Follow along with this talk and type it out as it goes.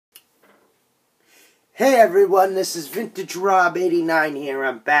Hey everyone, this is Vintage Rob 89 here.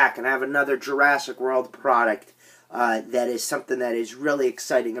 I'm back and I have another Jurassic World product that is something that is really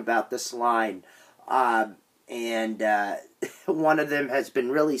exciting about this line. And one of them has been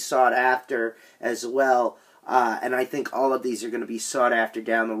really sought after as well. And I think all of these are going to be sought after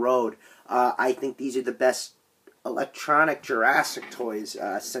down the road. I think these are the best electronic Jurassic toys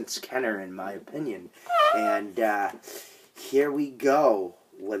since Kenner, in my opinion. And here we go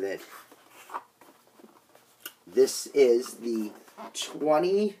with it. This is the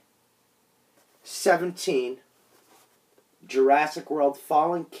 2017 Jurassic World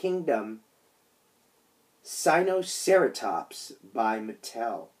Fallen Kingdom Sinoceratops by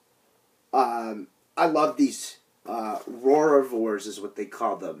Mattel. I love these Roarivores is what they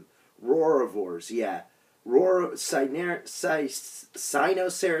call them. Roarivores, yeah.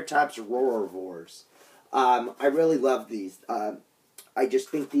 Sinoceratops Roarivores. I really love these. I just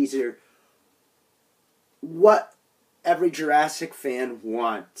think these are what every Jurassic fan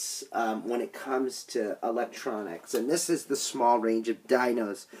wants when it comes to electronics. And this is the small range of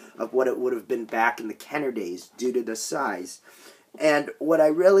dinos of what it would have been back in the Kenner days due to the size. And what I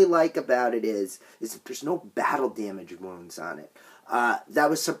really like about it is that there's no battle damage wounds on it. That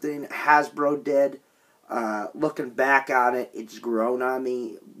was something Hasbro did. Looking back on it, it's grown on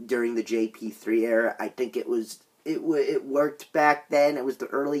me during the JP3 era. I think it worked back then. It was the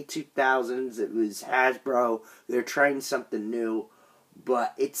early 2000s. It was Hasbro. They're trying something new,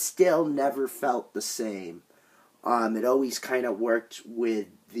 but it still never felt the same. It always kind of worked with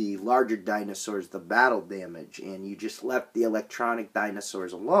the larger dinosaurs, the battle damage, and you just left the electronic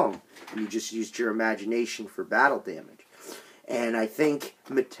dinosaurs alone. And you just used your imagination for battle damage. And I think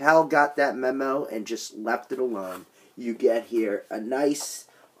Mattel got that memo and just left it alone. You get here a nice,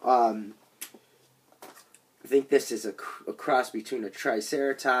 I think this is a cross between a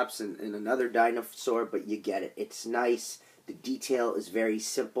Triceratops and another dinosaur, but you get it. It's nice. The detail is very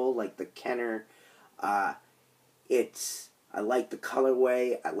simple, like the Kenner. I like the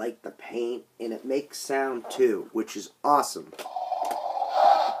colorway. I like the paint, and it makes sound too, which is awesome.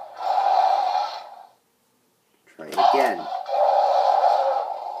 Try it again.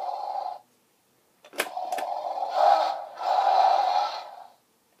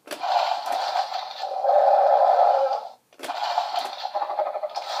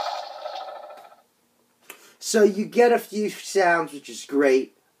 So you get a few sounds, which is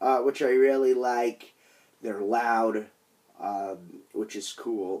great, which I really like. They're loud, which is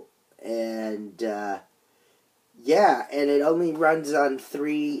cool. And, yeah, and it only runs on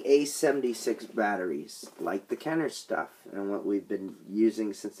 3 A76 batteries, like the Kenner stuff, and what we've been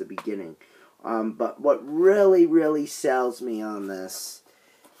using since the beginning. But what really, really sells me on this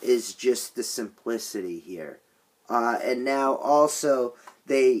is just the simplicity here. And now also,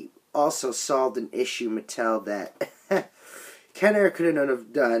 they also solved an issue, Mattel, that Kenner couldn't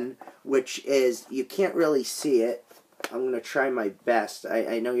have done, which is you can't really see it. I'm going to try my best.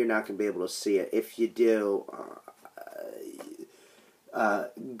 I know you're not going to be able to see it. If you do,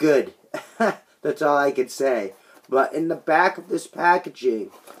 good. That's all I can say. But in the back of this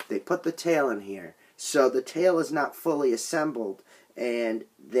packaging, they put the tail in here. So the tail is not fully assembled, and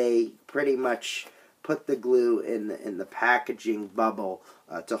they pretty much put the glue in the packaging bubble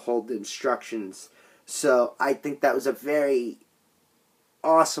to hold the instructions. So I think that was a very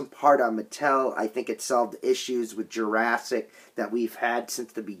awesome part on Mattel. I think it solved issues with Jurassic that we've had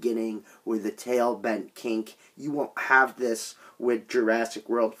since the beginning, with the tail bent kink. You won't have this with Jurassic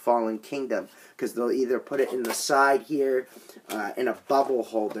World Fallen Kingdom, because they'll either put it in the side here in a bubble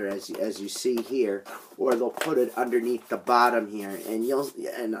holder, as you see here, or they'll put it underneath the bottom here. And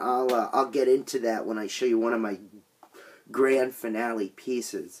I'll get into that when I show you one of my grand finale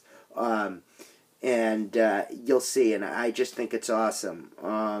pieces. And you'll see, and I just think it's awesome.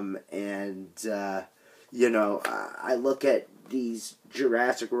 You know, I look at these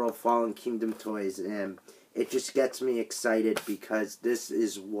Jurassic World Fallen Kingdom toys, and it just gets me excited, because this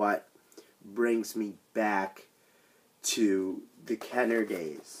is what brings me back to the Kenner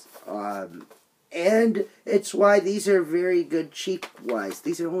days. And it's why these are very good cheap-wise.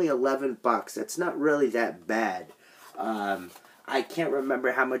 These are only $11. That's not really that bad. I can't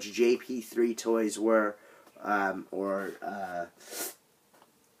remember how much JP3 toys were, or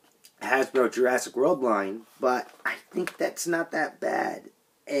Hasbro Jurassic World line, but I think that's not that bad.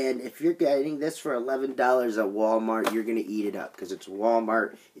 And if you're getting this for $11 at Walmart, you're going to eat it up, because it's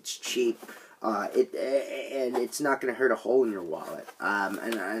Walmart, it's cheap, and it's not going to hurt a hole in your wallet.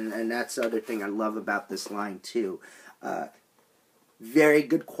 And that's the other thing I love about this line, too. Very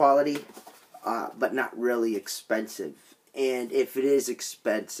good quality, but not really expensive. And if it is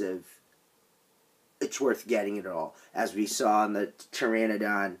expensive, it's worth getting it all. As we saw in the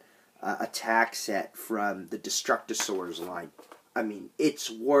Pteranodon attack set from the Destructosaurs line. I mean,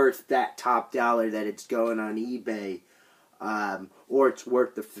 it's worth that top dollar that it's going on eBay. Or it's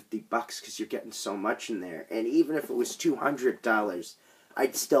worth the $50 because you're getting so much in there. And even if it was $200,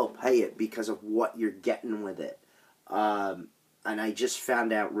 I'd still pay it because of what you're getting with it. And I just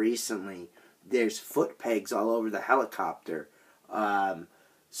found out recently there's foot pegs all over the helicopter.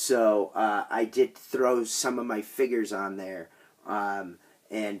 So I did throw some of my figures on there.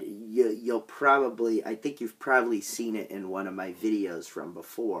 And you'll probably, I think you've probably seen it in one of my videos from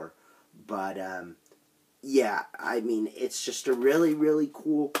before. But yeah, I mean, it's just a really, really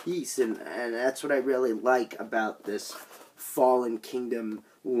cool piece. And that's what I really like about this Fallen Kingdom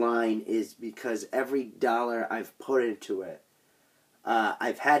line, is because every dollar I've put into it,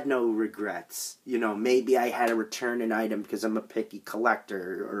 I've had no regrets. You know, maybe I had to return an item because I'm a picky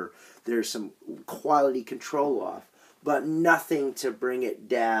collector, or there's some quality control off, but nothing to bring it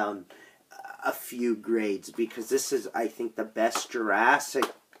down a few grades, because this is, I think, the best Jurassic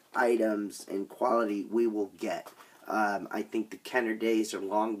items and quality we will get. I think the Kenner days are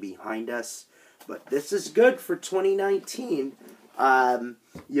long behind us, but this is good for 2019.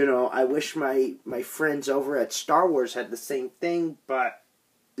 You know, I wish my friends over at Star Wars had the same thing, but,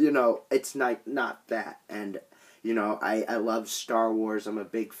 you know, it's not that. And, you know, I love Star Wars. I'm a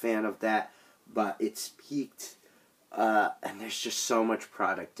big fan of that, but it's peaked, and there's just so much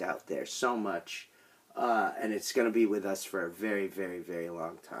product out there, so much, and it's going to be with us for a very, very, very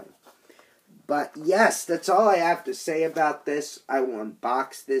long time. But, yes, that's all I have to say about this. I will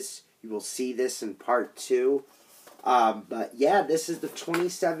unbox this. You will see this in part 2. But yeah, this is the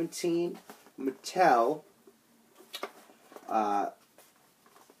 2017 Mattel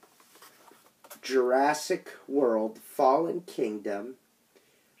Jurassic World Fallen Kingdom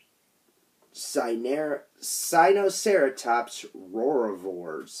Sinoceratops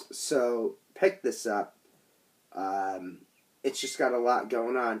Roarivores. So pick this up. It's just got a lot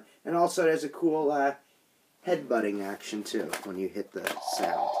going on, and also there's a cool headbutting action too when you hit the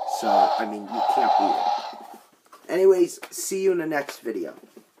sound. So I mean, you can't beat it. Anyways, see you in the next video.